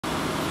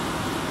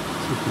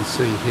You can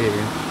see here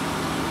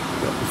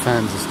that the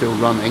fans are still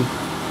running.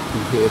 You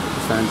can hear that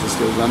the fans are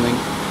still running,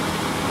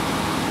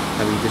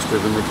 having just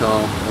driven the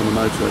car on a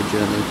motorway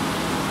journey.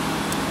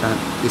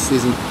 This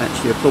isn't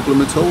actually a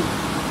problem at all.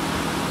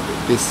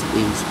 This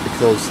is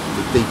because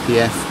the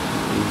DPF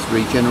is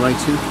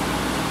regenerating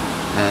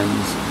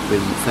and the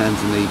fans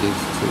are needed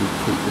to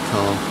keep the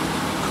car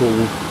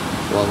cool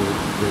while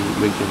the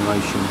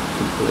regeneration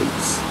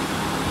completes.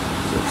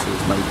 So obviously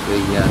it's made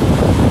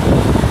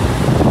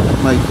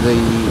the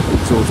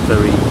exhaust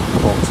very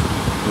hot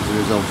as a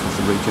result of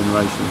the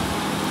regeneration.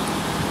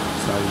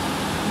 So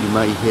you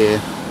may hear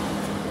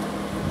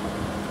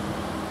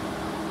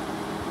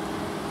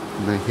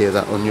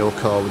that on your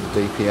car with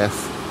the DPF,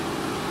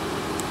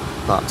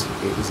 but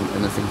it isn't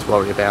anything to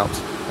worry about,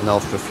 and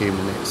after a few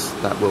minutes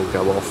that will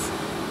go off.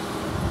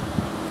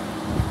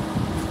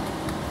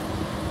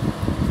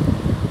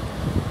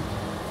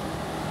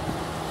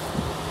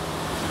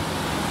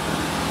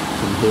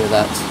 You can hear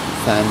that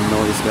fan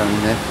noise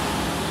going there.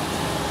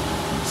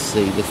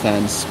 See the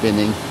fan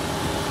spinning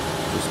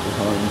just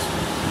behind.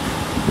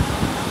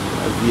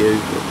 A view,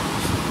 but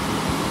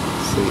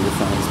see the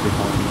fans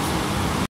behind.